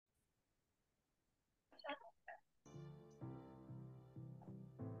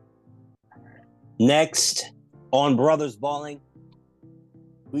Next on Brothers Balling,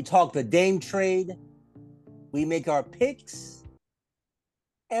 we talk the Dame trade, we make our picks,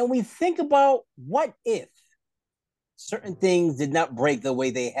 and we think about what if certain things did not break the way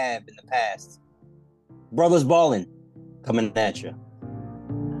they have in the past. Brothers Balling, coming at you.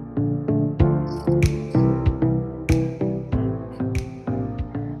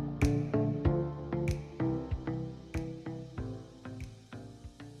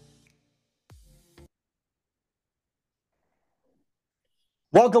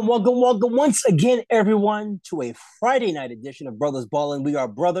 Welcome once again, everyone, to a Friday night edition of Brothers Ballin'. We are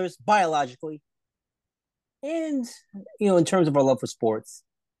brothers biologically, and in terms of our love for sports,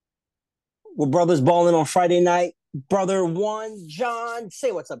 we're brothers balling on Friday night. Brother one, John,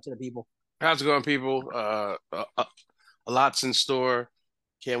 say what's up to the people. How's it going, people? A lot's in store.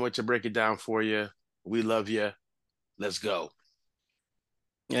 Can't wait to break it down for you. We love you. Let's go.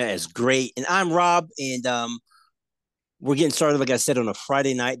 Yeah, it's great, and I'm Rob, and we're getting started, like I said, on a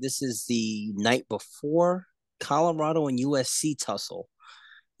Friday night. This is the night before Colorado and USC tussle.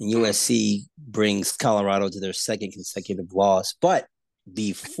 And USC brings Colorado to their second consecutive loss. But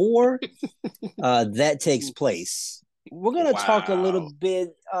before that takes place, we're going to talk a little bit,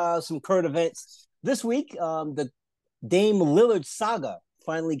 some current events. This week, the Dame Lillard saga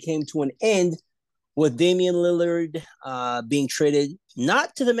finally came to an end with Damian Lillard being traded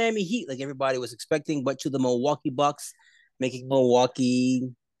not to the Miami Heat like everybody was expecting, but to the Milwaukee Bucks, making Milwaukee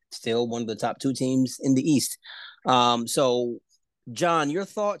still one of the top two teams in the East. So, John, your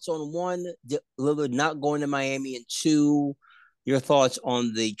thoughts on one, Lillard not going to Miami, and two, your thoughts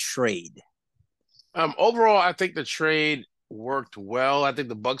on the trade? Overall, I think the trade worked well. I think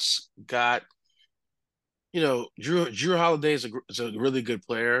the Bucks got, Drew Holiday is a really good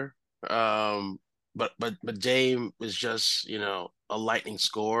player. But Dame is just, a lightning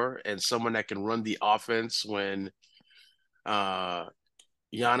scorer and someone that can run the offense when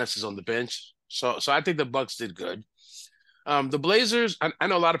Giannis is on the bench. So I think the Bucks did good. The Blazers, I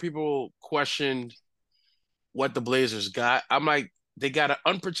know a lot of people questioned what the Blazers got. I'm like, they got an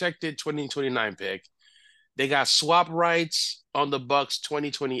unprotected 2029 pick. They got swap rights on the Bucks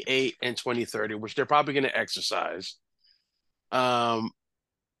 2028 and 2030, which they're probably going to exercise. DeAndre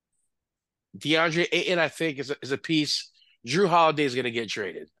Ayton, I think, is a piece. Drew Holiday is going to get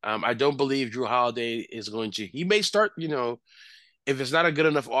traded. I don't believe Drew Holiday is going to. He may start, if it's not a good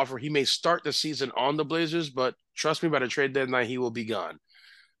enough offer, he may start the season on the Blazers, but trust me, by the trade deadline, he will be gone.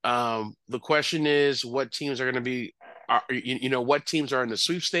 The question is, what teams are going to be, what teams are in the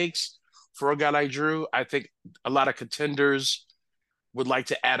sweepstakes for a guy like Drew? I think a lot of contenders would like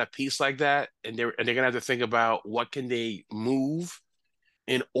to add a piece like that, and they're going to have to think about what can they move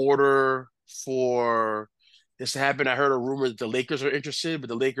in order for this to happen. I heard a rumor that the Lakers are interested, but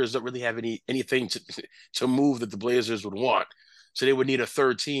the Lakers don't really have anything to move that the Blazers would want. So they would need a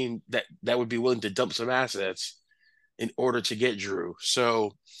third team that would be willing to dump some assets in order to get Drew.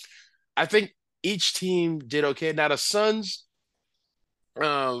 So I think each team did okay. Now the Suns,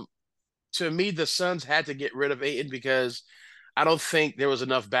 to me, the Suns had to get rid of Ayton because I don't think there was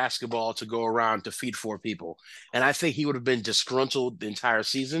enough basketball to go around to feed four people. And I think he would have been disgruntled the entire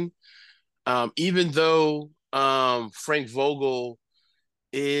season. Even though Frank Vogel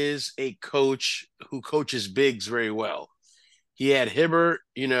is a coach who coaches bigs very well. He had Hibbert,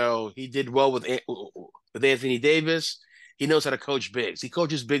 he did well with Anthony Davis. He knows how to coach bigs. He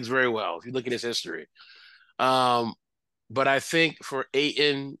coaches bigs very well if you look at his history. But I think for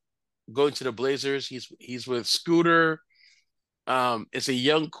Ayton going to the Blazers, he's with Scooter. It's a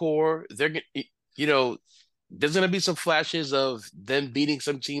young core. They're, there's going to be some flashes of them beating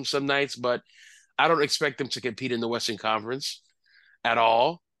some teams some nights, but I don't expect them to compete in the Western Conference at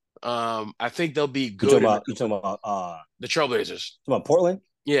all. I think they'll be good. You talking about the Trailblazers? You talking about Portland?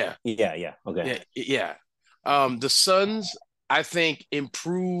 Yeah. Okay. Yeah. The Suns, I think,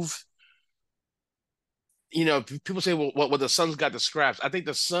 improve. People say, well, what the Suns got the scraps. I think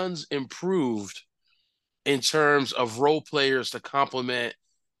the Suns improved in terms of role players to complement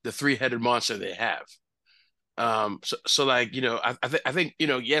the three-headed monster they have. So like, I think,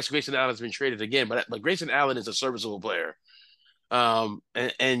 yes, Grayson Allen has been traded again, but Grayson Allen is a serviceable player. The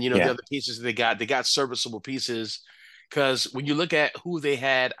other pieces they got serviceable pieces because when you look at who they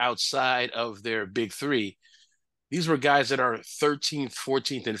had outside of their big three, these were guys that are 13th,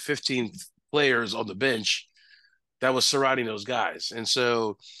 14th, and 15th players on the bench that was surrounding those guys. And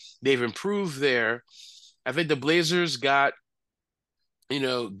so they've improved there. I think the Blazers got,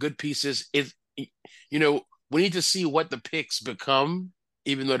 good pieces. We need to see what the picks become,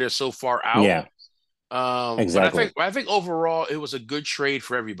 even though they're so far out. Yeah. But Exactly. I think overall it was a good trade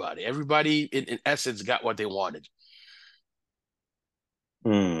for everybody. Everybody in essence got what they wanted.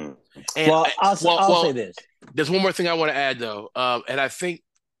 Hmm. And Well, I'll say well, this. there's one more thing I want to add though. And I think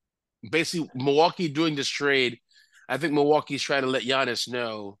basically Milwaukee doing this trade, I think Milwaukee's trying to let Giannis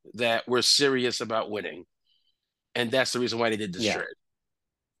know that we're serious about winning. And that's the reason why they did this Yeah, trade.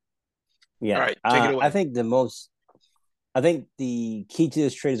 All yeah. right, take it away. I think the key to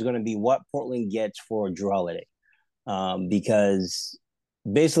this trade is going to be what Portland gets for Drew Holiday, because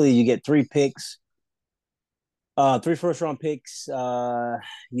basically you get three first round picks.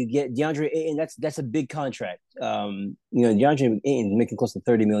 You get DeAndre Ayton. That's a big contract. DeAndre Ayton making close to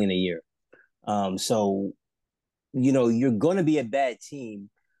 30 million a year. So you're going to be a bad team.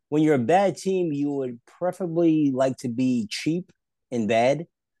 When you're a bad team, you would preferably like to be cheap and bad.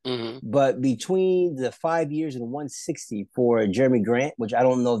 Hmm. But between the 5 years and 160 for Jeremy Grant, which I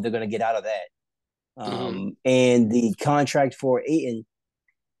don't know if they're going to get out of that, Hmm. and the contract for Aiton,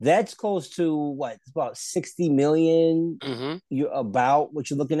 that's close to what? It's about 60 million. Hmm. You about what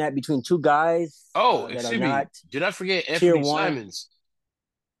you're looking at between two guys Oh, that are excuse me. not Do not forget tier Anthony one. Simons.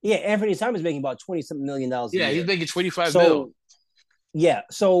 Yeah, Anthony Simons making about 20 something $1 million a Yeah, he's year. making 25 mil. So yeah,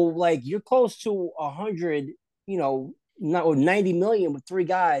 so like you're close to 100, not or 90 million with three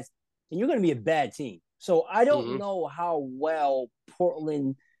guys, and you're going to be a bad team. So I don't Hmm. know how well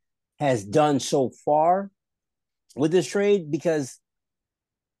Portland has done so far with this trade because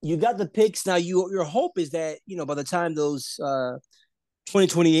you got the picks now. Your hope is that by the time those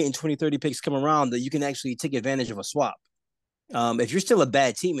 2028 and 2030 picks come around, that you can actually take advantage of a swap. If you're still a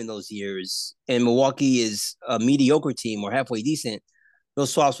bad team in those years, and Milwaukee is a mediocre team or halfway decent,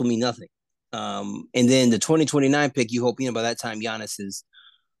 those swaps will mean nothing. And then the 2029 pick, you hope by that time Giannis is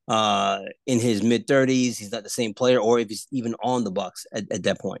in his mid 30s, he's not the same player, or if he's even on the Bucks at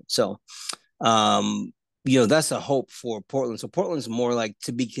that point. So um, that's a hope for Portland. So Portland's more like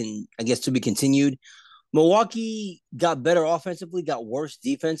I guess to be continued. Milwaukee got better offensively, got worse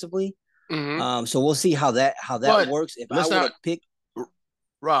defensively. Hmm. So we'll see how that But works. If I let's were not, to pick,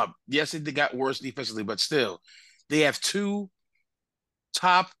 Rob. Yes, they got worse defensively, but still, they have two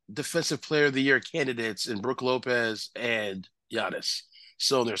top defensive player of the year candidates in Brook Lopez and Giannis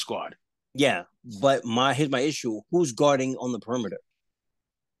still in their squad. yeah. But here's my issue: who's guarding on the perimeter?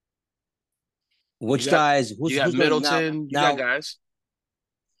 You Which got guys? you got Who's going to Middleton. You got now? guys.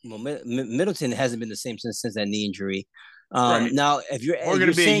 Well, Middleton hasn't been the same since that knee injury. Right. Now, if you're We're going to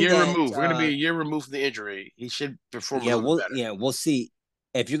you're be a saying year that, removed. We're going to be a year removed from the injury. He should perform a little bit better. we'll see.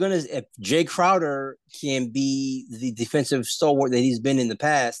 If Jay Crowder can be the defensive stalwart that he's been in the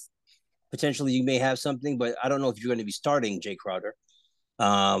past, potentially you may have something. But I don't know if you're going to be starting Jay Crowder.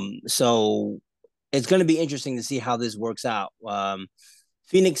 So it's going to be interesting to see how this works out.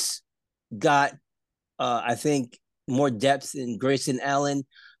 Phoenix got, I think, more depth in Grayson Allen.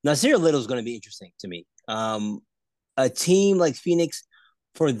 Nasir Little is going to be interesting to me. A team like Phoenix,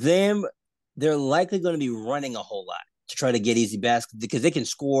 for them, they're likely going to be running a whole lot to try to get easy baskets because they can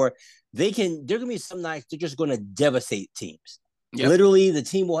score. They're going to be some nights they're just going to devastate teams. Yep. Literally,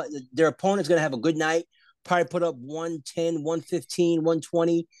 their opponent's going to have a good night, probably put up 110, 115,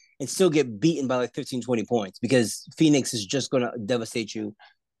 120, and still get beaten by like 15, 20 points because Phoenix is just going to devastate you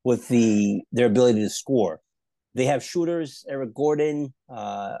with their ability to score. They have shooters. Eric Gordon,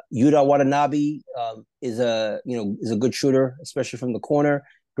 Yuta Watanabe is a good shooter, especially from the corner.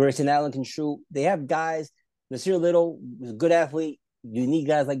 Grayson Allen can shoot. They have guys. Nasir Little is a good athlete. You need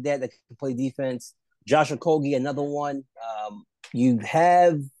guys like that can play defense. Josh Okogie, another one. You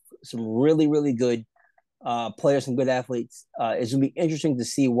have some really really good players, some good athletes. It's gonna be interesting to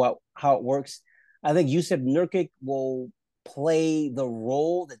see how it works. I think Yusuf Nurkic will play the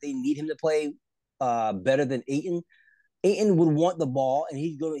role that they need him to play better than Aiton. Aiton would want the ball, and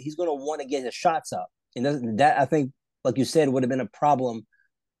he's gonna want to get his shots up, and that I think, like you said, would have been a problem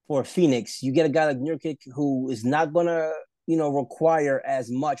for Phoenix. You get a guy like Nurkic who is not gonna require as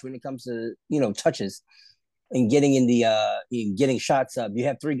much when it comes to touches and getting in the getting shots up. You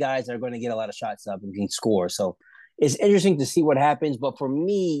have three guys that are going to get a lot of shots up and can score. So it's interesting to see what happens. But for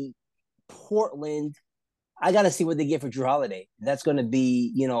me, Portland, I got to see what they get for Drew Holiday. That's going to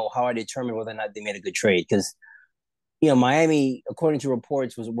be how I determine whether or not they made a good trade because Miami, according to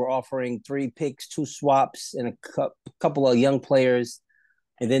reports, we're offering 3 picks, 2 swaps, and a couple of young players,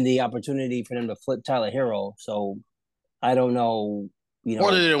 and then the opportunity for them to flip Tyler Hero. So I don't know, you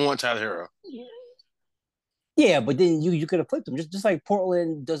Or they know. didn't want Tyler Hero. Yeah, but then you could have flipped them just like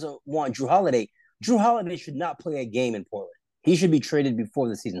Portland doesn't want Drew Holiday. Drew Holiday should not play a game in Portland. He should be traded before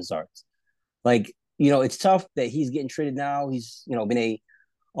the season starts. Like it's tough that he's getting traded now. He's been a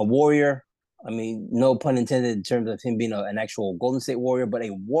warrior I mean, no pun intended in terms of him being an actual Golden State Warrior, but a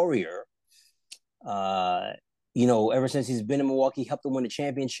warrior. Uh, ever since he's been in Milwaukee, helped him win the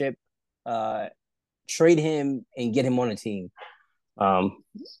championship. Uh, Trade him and get him on a team. Um,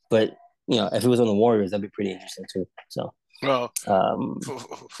 but if he was on the Warriors, that'd be pretty interesting too. So, Well, um,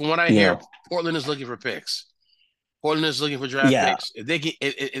 from what I you hear, know, Portland is looking for picks. Portland is looking for draft yeah, picks.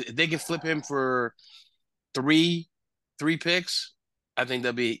 If they can flip him for three three picks, I think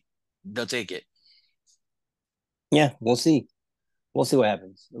they'll take it. yeah, we'll see. We'll see what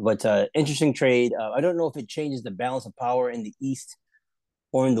happens. But interesting trade. I don't know if it changes the balance of power in the East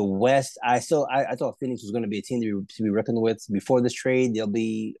or in the West. I thought Phoenix was going to be a team to be reckoned with before this trade. They'll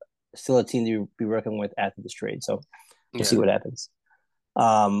be still a team to be reckoned with after this trade. So we'll see Yeah. what happens.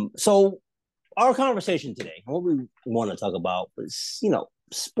 So our conversation today, what we want to talk about was,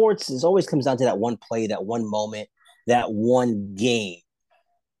 sports is always comes down to that one play, that one moment, that one game.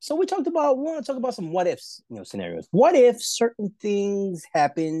 So we want to talk about some what ifs, scenarios. What if certain things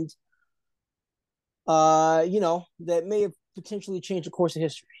happened, that may have potentially changed the course of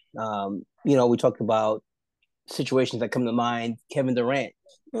history? We talked about situations that come to mind. Kevin Durant,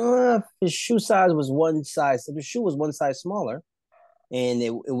 his shoe size was one size, if his shoe was one size smaller, and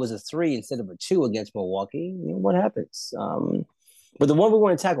it was a 3 instead of a 2 against Milwaukee, what happens? But the one we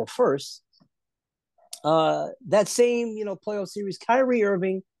want to tackle first, that same, playoff series, Kyrie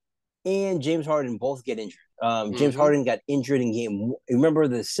Irving and James Harden both get injured. James Hmm. Harden got injured in game. Remember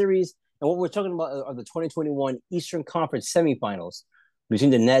the series, and what we're talking about are the 2021 Eastern Conference semifinals between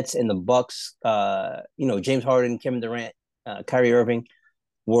the Nets and the Bucks. James Harden, Kevin Durant, Kyrie Irving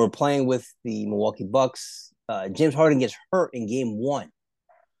were playing with the Milwaukee Bucks. James Harden gets hurt in game 1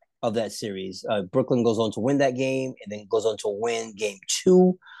 of that series. Brooklyn goes on to win that game, and then goes on to win game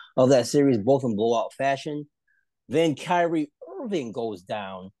 2 of that series, both in blowout fashion. Then Kyrie Irving goes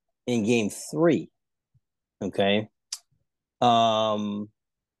down in game 3. Okay. Um,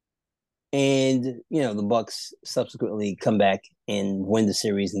 and the Bucks subsequently come back and win the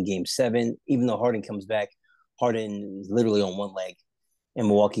series in game 7. Even though Harden comes back, Harden is literally on one leg, and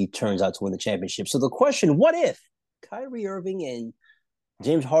Milwaukee turns out to win the championship. So the question: what if Kyrie Irving and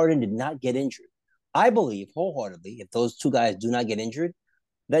James Harden did not get injured? I believe wholeheartedly, if those two guys do not get injured,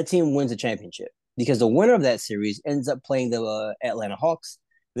 that team wins the championship, because the winner of that series ends up playing the Atlanta Hawks.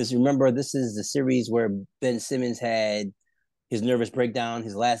 This is the series where Ben Simmons had his nervous breakdown,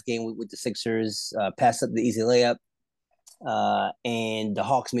 his last game with the Sixers, passed up the easy layup. And the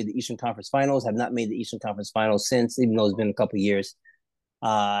Hawks made the Eastern Conference Finals, have not made the Eastern Conference Finals since, even though it's been a couple of years,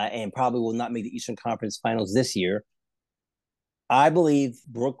 and probably will not make the Eastern Conference Finals this year. I believe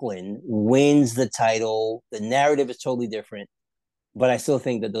Brooklyn wins the title. The narrative is totally different, but I still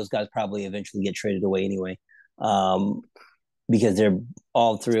think that those guys probably eventually get traded away anyway, um, because they're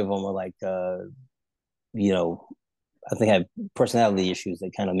all three of them are like, you know, I think have personality issues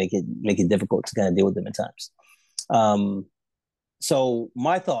that kind of make it difficult to kind of deal with them at times. Um, so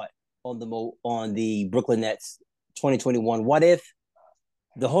my thought on the Brooklyn Nets 2021, what if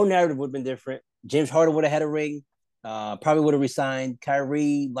the whole narrative would have been different? James Harden would have had a ring, probably would have resigned.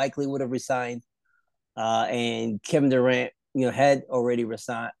 Kyrie likely would have resigned, and Kevin Durant, had already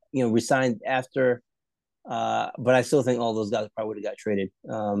resigned after. But I still think all those guys probably would have got traded.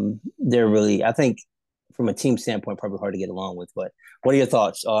 They're really, I think, from a team standpoint, probably hard to get along with. But what are your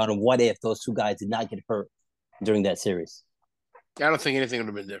thoughts on what if those two guys did not get hurt during that series? I don't think anything would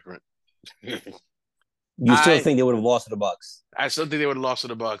have been different. You still I think they would have lost to the Bucks? I still think they would have lost to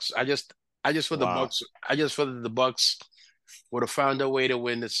the Bucks. I just for the Wow. Bucks. I just feel that the Bucks would have found a way to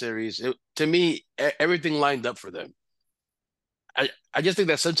win the series. To me, everything lined up for them. I just think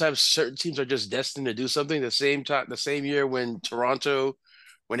that sometimes certain teams are just destined to do something. The same year when Toronto,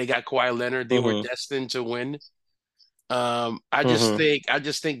 when they got Kawhi Leonard, they were Mm-hmm. destined to win. Mm-hmm. I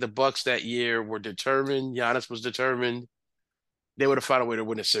just think the Bucks that year were determined. Giannis was determined. They would have found a way to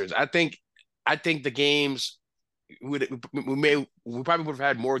win the series. I think the games we probably would have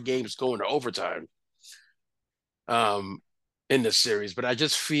had more games going to overtime um in the series, but I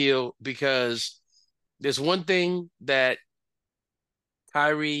just feel because there's one thing that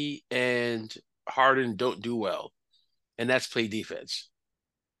Kyrie and Harden don't do well, and that's play defense.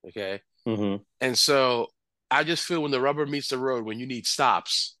 Okay. Mm-hmm. And so I just feel when the rubber meets the road, when you need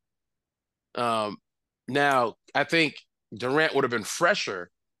stops, um, now I think Durant would have been fresher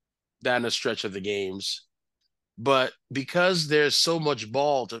down the stretch of the games, but because there's so much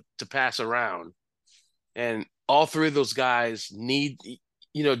ball to pass around, and all three of those guys need,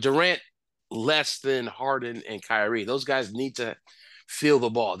 Durant less than Harden and Kyrie. Those guys need to feel the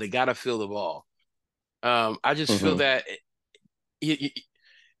ball. They got to feel the ball. I just feel Mm-hmm. that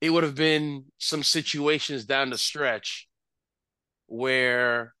it would have been some situations down the stretch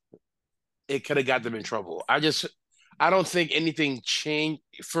where it could have got them in trouble. I don't think anything changed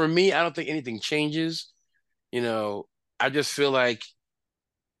for me. I don't think anything changes. You know, I just feel like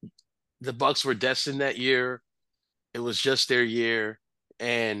the Bucks were destined that year. It was just their year,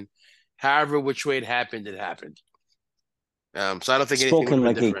 and however which way it happened, it happened. So I don't think anything would Spoken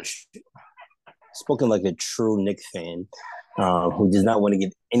have been like a different. spoken like a true Knicks fan, who does not want to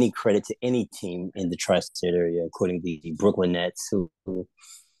give any credit to any team in the tri-state area, including the Brooklyn Nets, who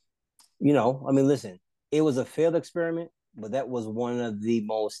I mean, listen, it was a failed experiment, but that was one of the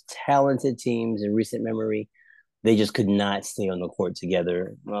most talented teams in recent memory. They just could not stay on the court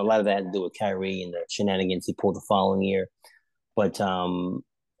together. A lot of that had to do with Kyrie and the shenanigans he pulled the following year. But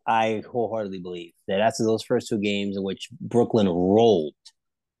I wholeheartedly believe that after those first two games in which Brooklyn rolled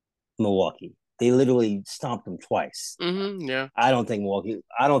Milwaukee, they literally stomped them twice. Yeah. I don't think Milwaukee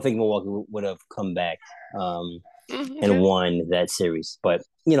would have come back and Okay. won that series. But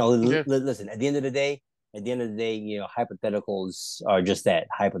Okay. listen. At the end of the day, hypotheticals are just that,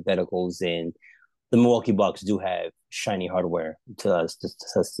 hypotheticals, and the Milwaukee Bucks do have shiny hardware to us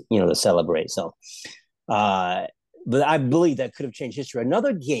to celebrate. So, uh, but I believe that could have changed history.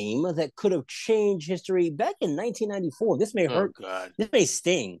 Another game that could have changed history back in 1994. This may Oh hurt. God. This may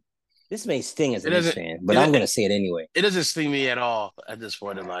sting. This may sting as a It Knicks doesn't. fan, but I'm It, going to say it anyway. it doesn't sting me at all at this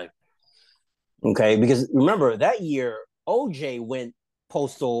point in life. Okay, because remember that year, OJ went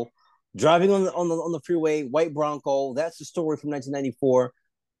postal, driving on the freeway, white Bronco. That's the story from 1994.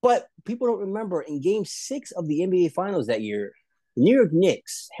 But people don't remember in Game 6 of the NBA Finals that year, the New York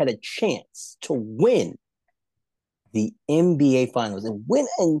Knicks had a chance to win the NBA Finals and win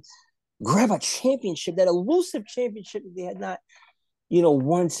and grab a championship, that elusive championship that they had not,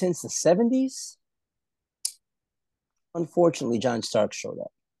 won since the 70s. Unfortunately, John Starks showed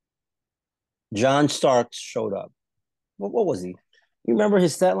up. John Starks showed up. What was he? You remember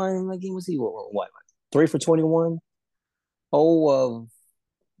his stat line in that game? Was he what 3 for 21? Oh, of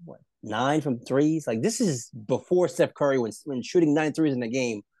what 9 from threes? Like, this is before Steph Curry, when shooting 9 threes in the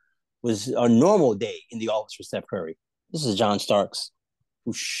game was a normal day in the office for Steph Curry. This is John Starks, he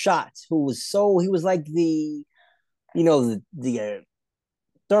was like the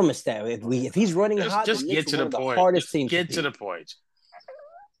thermostat. If he's running hot, the Just get Knicks were to one the of the point. hardest Just teams to get to beat. the point.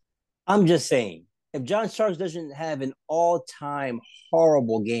 I'm just saying, if John Starks doesn't have an all-time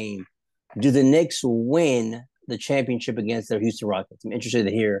horrible game, do the Knicks win the championship against their Houston Rockets? I'm interested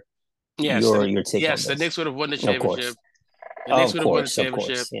to hear Yes. your take on The this. Knicks would have won the Of course, championship. The Knicks of would have won the course, of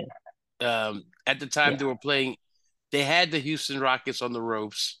championship. course. Yeah, At the time yeah. they were playing, they had the Houston Rockets on the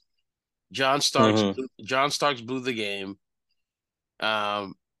ropes. Mm-hmm. John Starks blew the game.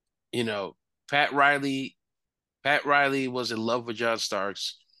 Um, you know, Pat Riley, Pat Riley was in love with John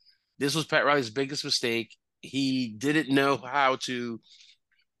Starks. This was Pat Riley's biggest mistake. He didn't know how to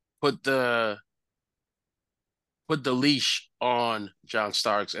put the put the leash on John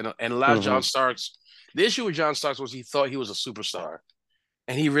Starks and allow John Mm-hmm. Starks. The issue with John Starks was he thought he was a superstar,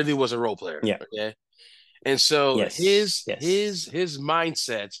 and he really was a role player. Yeah. Okay, and so Yes. Yes. his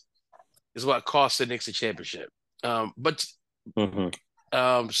mindset is what cost the Knicks a championship. But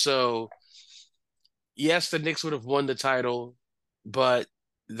Mm-hmm. so yes, the Knicks would have won the title, but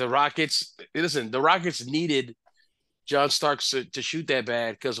the Rockets, listen, the Rockets needed John Starks to shoot that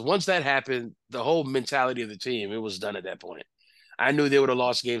bad because once that happened, the whole mentality of the team, it was done at that point. I knew they would have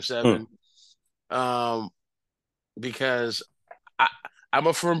lost game Mm. seven um, because I, I'm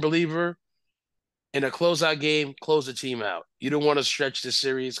a firm believer in a closeout game, close the team out. You don't want to stretch the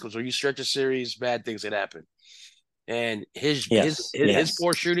series because when you stretch a series, bad things can happen. And Yes. Yes.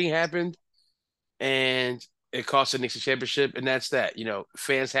 poor shooting happened, and it cost the Knicks a championship, and that's that. You know,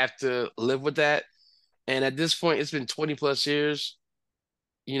 fans have to live with that. And at this point, it's been 20 plus years.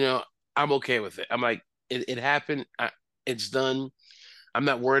 You know, I'm okay with it. I'm like, it happened. It's done. I'm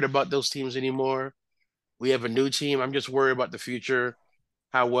not worried about those teams anymore. We have a new team. I'm just worried about the future,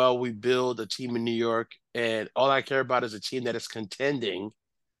 how well we build a team in New York. And all I care about is a team that is contending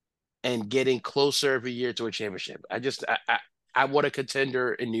and getting closer every year to a championship. I want a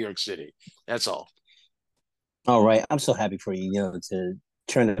contender in New York City. That's all. All right. I'm so happy for you, to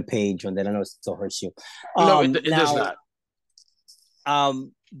turn the page on that. I know it still hurts you. No, it does Now, not.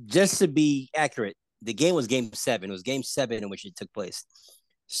 um, just to be accurate, the game was Game 7. It was Game 7 in which it took place.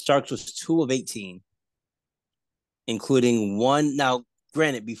 Starks was 2 of 18, including one. Now,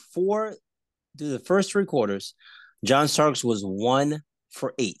 granted, before the first three quarters, John Starks was 1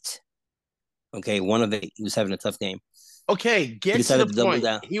 for 8. Okay, 1 of 8. He was having a tough game. Okay, He get to the decided to double point.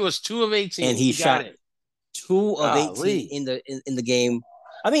 down, He was two of and 18. he You got shot it. 2 of 18 Golly. in the game.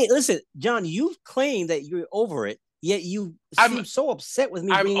 I mean, listen, John, you've claimed that you're over it, yet you I'm seem so upset with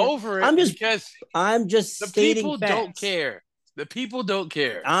me I'm being. over it I'm just, because I'm just the stating people don't facts. care. The people don't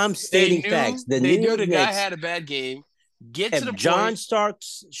care. I'm stating facts. The They New knew York the guy Knicks, had a bad game. Get to the if John point.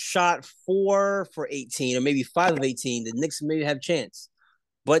 Starks shot 4 for 18 or maybe 5 of 18, the Knicks maybe have a chance.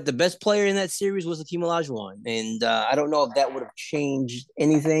 But the best player in that series was Hakeem Olajuwon, and I don't know if that would have changed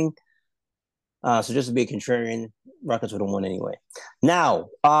anything. So just to be a contrarian, Rockets would have won anyway. Now,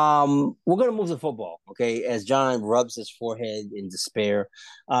 we're gonna move to football, okay? As John rubs his forehead in despair.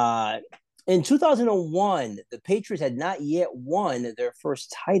 Uh, in 2001, the Patriots had not yet won their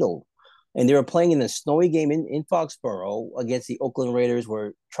first title, and they were playing in a snowy game in Foxborough against the Oakland Raiders,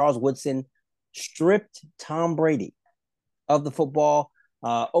 where Charles Woodson stripped Tom Brady of the football.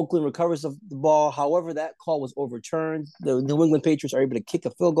 Oakland recovers the ball. However, that call was overturned. The New England Patriots are able to kick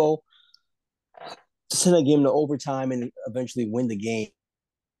a field goal to send that game to overtime and eventually win the game.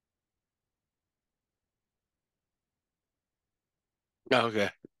 Okay.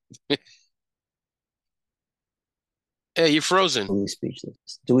 Hey, you're frozen.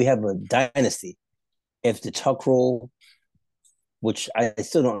 Speechless. Do we have a dynasty? If the Tuck rule, which I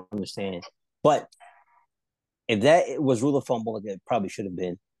still don't understand, but if that was rule of fumble, like it probably should have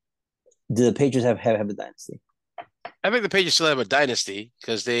been, do the Patriots have a dynasty? I think the Patriots still have a dynasty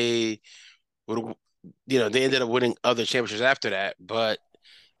because they would, they ended up winning other championships after that. But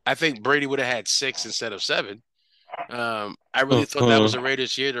I think Brady would have had six instead of seven. I really thought that was Mm-hmm. the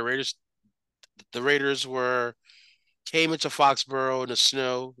Raiders' year. The Raiders were came into Foxborough in the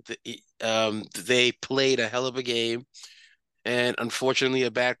snow. They played a hell of a game, and unfortunately,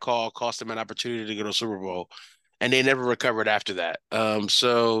 a bad call cost them an opportunity to go to a Super Bowl, and they never recovered after that.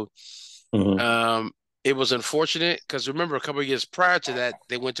 Mm-hmm. Um, it was unfortunate because remember a couple of years prior to that,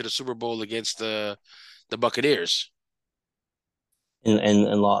 they went to the Super Bowl against the Buccaneers And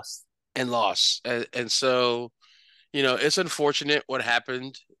lost. and lost, and so it's unfortunate what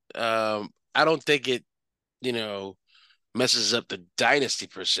happened. I don't think it you know messes up the dynasty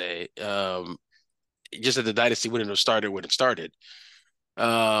per se. Just that the dynasty wouldn't have started when it started.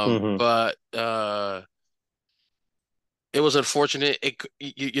 Mm-hmm. But it was unfortunate.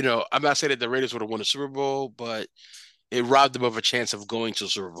 I'm not saying that the Raiders would have won the Super Bowl, but it robbed them of a chance of going to the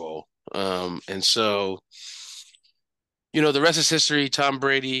Super Bowl. And so, the rest is history. Tom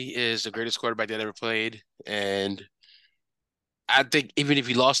Brady is the greatest quarterback that ever played, and I think even if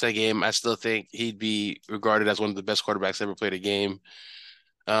he lost that game, I still think he'd be regarded as one of the best quarterbacks ever played a game.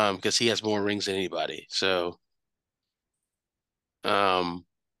 Because he has more rings than anybody. So, um,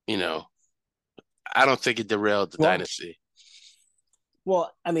 you know, I don't think it derailed the Well, dynasty.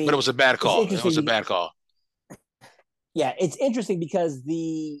 well, I But it mean, was a bad it's call. It was interesting. a bad call. Yeah, it's interesting because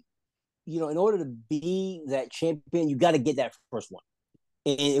in order to be that champion, you got to get that first one.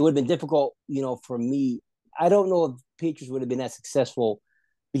 And it would have been difficult, for me. I don't know if Patriots would have been that successful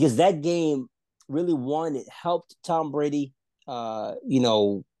because that game really won. It helped Tom Brady, I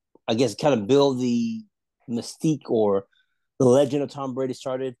guess kind of build the mystique or the legend of Tom Brady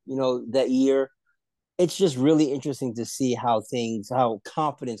started, that year. It's just really interesting to see how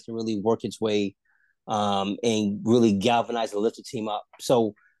confidence can really work its way and really galvanize and lift the team up.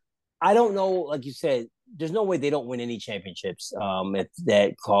 So I don't know, like you said, there's no way they don't win any championships if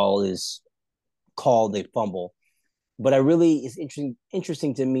that call is called a fumble. But it's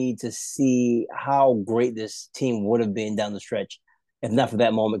interesting to me to see how great this team would have been down the stretch if not for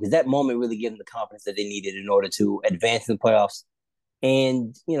that moment, because that moment really gave them the confidence that they needed in order to advance in the playoffs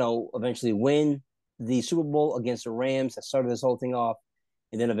and eventually win the Super Bowl against the Rams that started this whole thing off,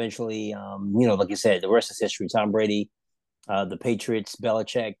 and then eventually, like you said, the rest is history. Tom Brady, the Patriots,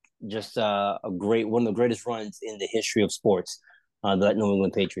 Belichick, just one of the greatest runs in the history of sports. That New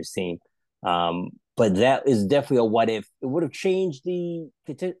England Patriots team. But that is definitely a what if. It would have changed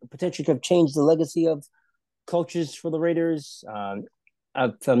potentially could have changed the legacy of coaches for the Raiders.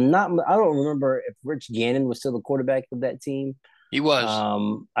 If I'm not, I don't remember if Rich Gannon was still the quarterback of that team. He was.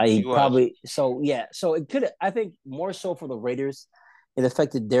 He I was. probably so yeah. So it could. I think more so for the Raiders, it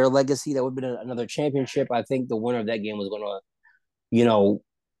affected their legacy. That would have been another championship. I think the winner of that game was going to, you know,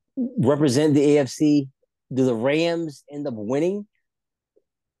 represent the AFC. Do the Rams end up winning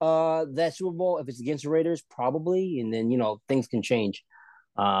that Super Bowl if it's against the Raiders? Probably, and then things can change.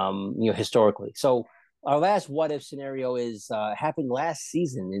 Historically. So our last what if scenario is happened last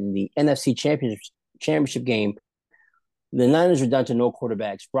season in the NFC championship game. The Niners were down to no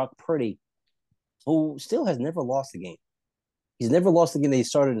quarterbacks. Brock Purdy, who still has never lost a game. He's never lost a game that he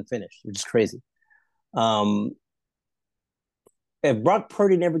started and finished, which is crazy. Um, if Brock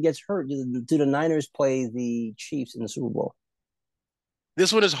Purdy never gets hurt, do the Niners play the Chiefs in the Super Bowl?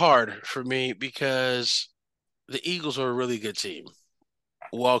 This one is hard for me because the Eagles are a really good team,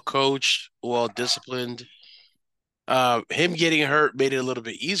 well coached, well disciplined. Him getting hurt made it a little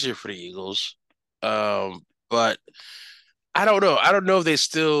bit easier for the Eagles. But I don't know. I don't know if they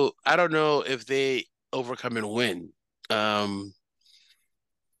still. I don't know if they overcome and win. Um,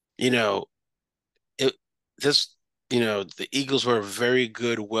 you know, it this. The Eagles were a very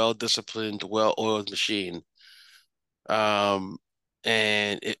good, well disciplined, well oiled machine. Um,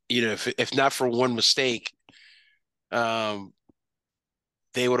 and if not for one mistake, um,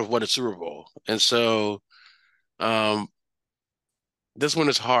 they would have won a Super Bowl. And so, um, this one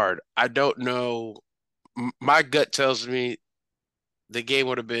is hard. I don't know. My gut tells me the game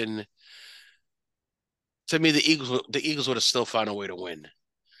would have been to me the Eagles would have still found a way to win.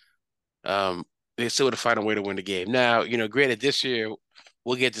 Um, they still would have found a way to win the game. Now, granted, this year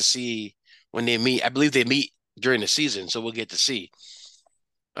we'll get to see when they meet. I believe they meet during the season, so we'll get to see.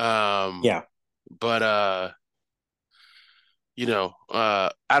 Um, Yeah. but I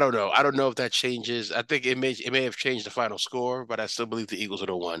don't know. I don't know if that changes. I think it may have changed the final score, but I still believe the Eagles would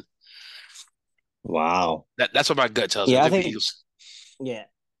have won. Wow. That's what my gut tells me. I Yeah, I think the think Eagles. yeah.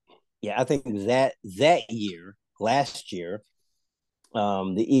 Yeah, I think that year, last year,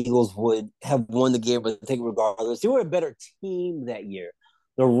 the Eagles would have won the game, but I think regardless, they were a better team that year.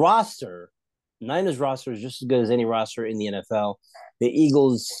 The roster, Niners roster is just as good as any roster in the NFL. The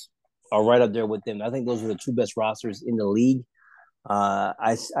Eagles are right up there with them. I think those are the two best rosters in the league.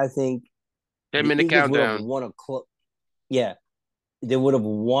 I think 10 the minute Eagles would have countdown. won a yeah, they would have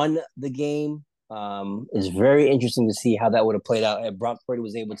won the game. It's very interesting to see how that would have played out if Brock Purdy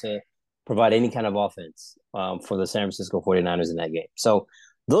was able to provide any kind of offense for the San Francisco 49ers in that game. So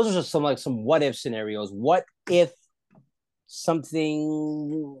those are just some what if scenarios. What if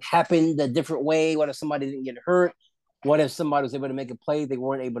something happened a different way? What if somebody didn't get hurt? What if somebody was able to make a play they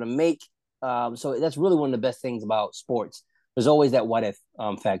weren't able to make? So that's really one of the best things about sports. There's always that what if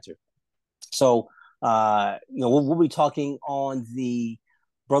factor. So, we'll be talking on the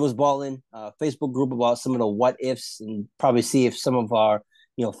Brothers Ballin Facebook group about some of the what ifs and probably see if some of our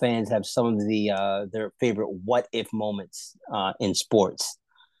fans have some of their favorite what if moments in sports.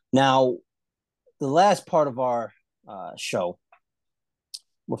 Now, the last part of our show,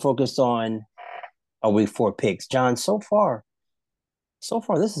 we're focused on our week 4 picks. John, so far,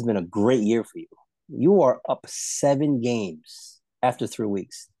 this has been a great year for you. You are up 7 games after 3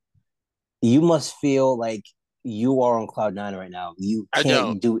 weeks. You must feel like you are on cloud nine right now. You I don't.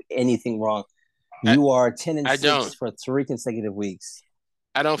 can't do anything wrong. I, You are 10 and I don't. 6 for 3 consecutive weeks.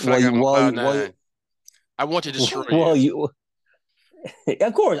 I don't feel Well, like you, I'm on well, cloud you, well, nine. I want to destroy well, you. you.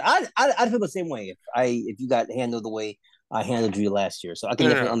 Of course, I'd feel the same way if you got handled the way I handled you last year. So I can No,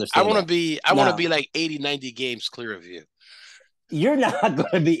 no, definitely no. I understand want to that. be. I want to Now, be like 80, 90 games clear of you. you're not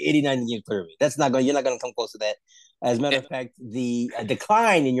going to be 89 games clear of me. That's not going. You're not going to come close to that. As a matter of fact, the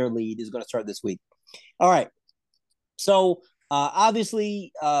decline in your lead is going to start this week. All right. So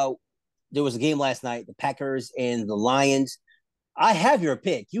obviously, there was a game last night, the Packers and the Lions. I have your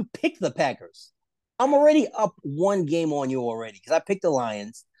pick. You picked the Packers. I'm already up 1 game on you already because I picked the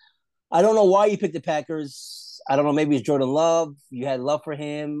Lions. I don't know why you picked the Packers. I don't know. Maybe it's Jordan Love. You had love for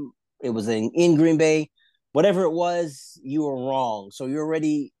him. It was in Green Bay. Whatever it was, you were wrong. So you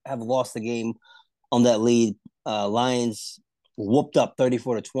already have lost the game on that lead. Lions whooped up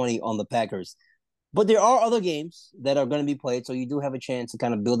 34-20 on the Packers. But there are other games that are going to be played, so you do have a chance to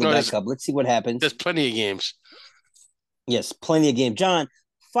kind of build it No, back up. Let's see what there's happens. plenty of games. Yes, plenty of games. John,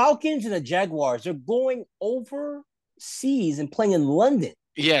 Falcons and the Jaguars, they're going overseas and playing in London.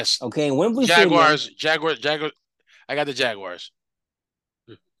 Yes, Okay, in Wembley Stadium. Jaguars. I got the Jaguars.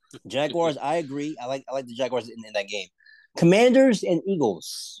 Jaguars, I agree. I like the Jaguars in that game. Commanders and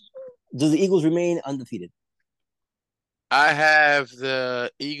Eagles. Do the Eagles remain undefeated? I have the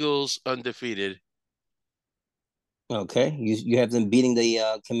Eagles undefeated. Okay, you have them beating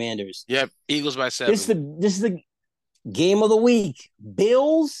the Commanders. Yep, Eagles by This is 7. the game of the week.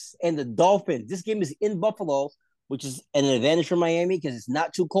 Bills and the Dolphins. This game is in Buffalo, which is an advantage for Miami because it's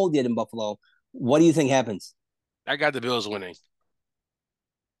not too cold yet in Buffalo. What do you think happens? I got the Bills winning.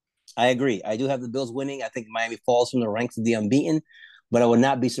 I agree. I do have the Bills winning. I think Miami falls from the ranks of the unbeaten, but I would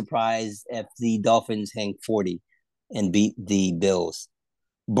not be surprised if the Dolphins hang 40 and beat the Bills.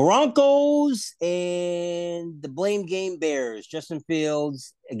 Broncos and the blame game Bears. Justin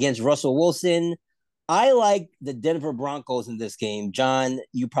Fields against Russell Wilson. I like the Denver Broncos in this game. John,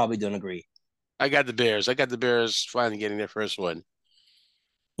 you probably don't agree. I got the Bears. I got the Bears finally getting their first one.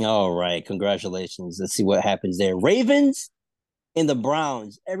 All right. Congratulations. Let's see what happens there. Ravens and the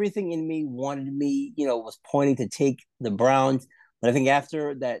Browns. Everything in me wanted me, was pointing to take the Browns, But I think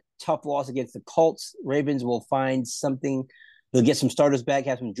after that tough loss against the Colts, Ravens will find something. They'll get some starters back,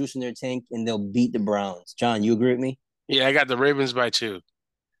 have some juice in their tank, and they'll beat the Browns. John, you agree with me? Yeah, I got the Ravens by 2.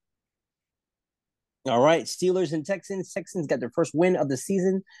 All right, Steelers and Texans. Texans got their first win of the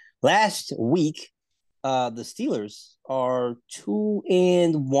season last week. The Steelers are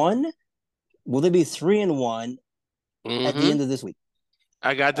 2-1. Will they be 3-1 at the Mm-hmm. end of this week?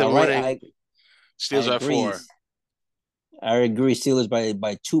 I got All them right, winning. I Steelers by agree. 4. I agree. Steelers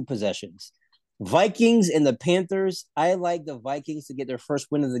by 2 possessions. Vikings and the Panthers. I like the Vikings to get their first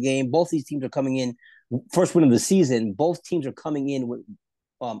win of the game. Both these teams are coming in first win of the season. Both teams are coming in with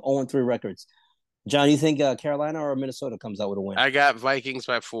 0-3 records. John, you think Carolina or Minnesota comes out with a win? I got Vikings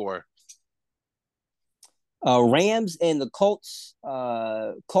by 4. Rams and the Colts.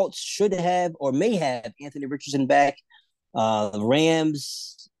 Colts should have or may have Anthony Richardson back. The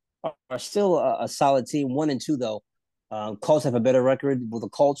Rams are still a solid team, 1-2 though. Colts have a better record. Will the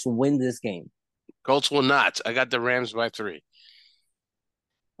Colts win this game? Colts will not. I got the Rams by 3.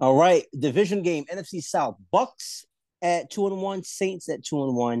 All right, division game, NFC South. Bucks at 2-1, Saints at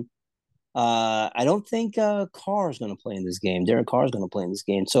 2-1. I don't think Carr is going to play in this game. Derek Carr is going to play in this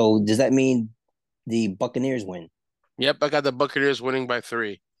game. So does that mean the Buccaneers win? Yep, I got the Buccaneers winning by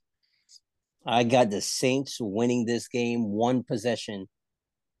 3. I got the Saints winning this game, 1 possession.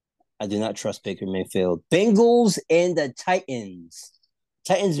 I do not trust Baker Mayfield. Bengals and the Titans.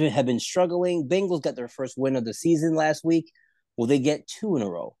 Titans have been struggling. Bengals got their first win of the season last week. Will they get 2 in a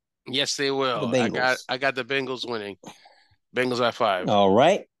row? Yes, they The will. Bengals. I got the Bengals winning. Bengals by 5. All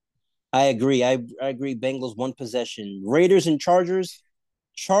right. I agree. I agree. Bengals 1 possession. Raiders and Chargers.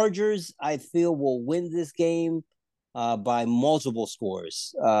 Chargers, I feel, will win this game by multiple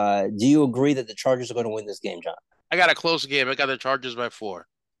scores. Do you agree that the Chargers are going to win this game, John? I got a close game. I got the Chargers by 4.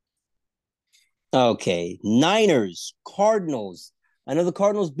 Okay. Niners, Cardinals. I know the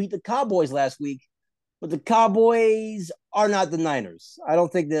Cardinals beat the Cowboys last week, but the Cowboys are not the Niners. I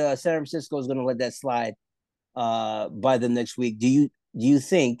don't think the San Francisco is going to let that slide by the next week. Do you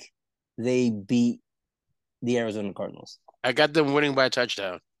think they beat the Arizona Cardinals? I got them winning by a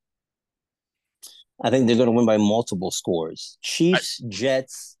touchdown. I think they're going to win by multiple scores. I, Chiefs,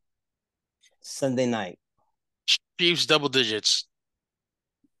 Jets, Sunday night. Chiefs double digits.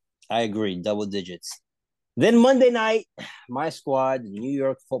 I agree, double digits. Then Monday night, my squad, the New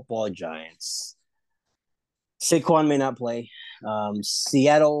York Football Giants. Saquon may not play.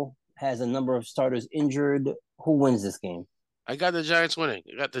 Seattle has a number of starters injured. Who wins this game? I got the Giants winning.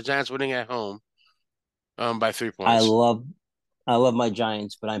 I got the Giants winning at home by 3 I points. love I love my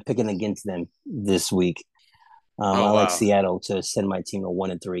Giants, but I'm picking against them this week. Oh, I like wow. Seattle to send my team to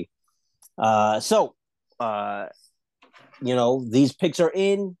 1-3. So these picks are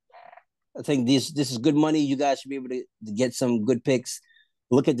in. I think this is good money. You guys should be able to get some good picks.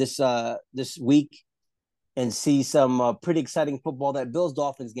 Look at this week and see some pretty exciting football. That Bills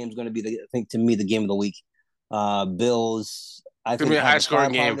Dolphins game is going to be I think to me the game of the week. Bills I It's going to think be a have high the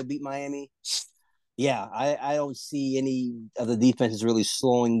scoring firepower game. to beat Miami. Yeah, I don't see any of the defenses really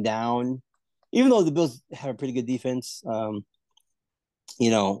slowing down. Even though the Bills have a pretty good defense,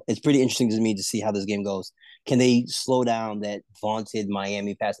 it's pretty interesting to me to see how this game goes. Can they slow down that vaunted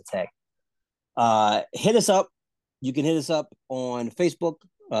Miami pass attack? Hit us up. You can hit us up on Facebook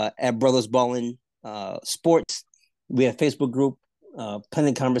at Brothers Ballin Sports. We have a Facebook group. Plenty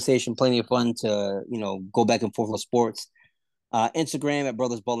of conversation, plenty of fun to go back and forth with sports. Instagram at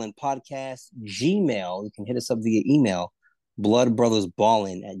Brothers Ballin Podcast. Gmail, you can hit us up via email,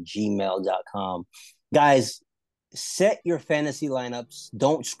 bloodbrothersballin@gmail.com. Guys, set your fantasy lineups.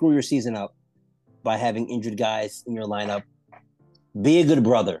 Don't screw your season up by having injured guys in your lineup. Be a good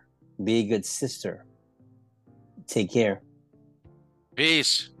brother. Be a good sister. Take care.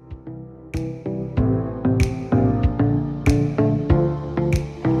 Peace.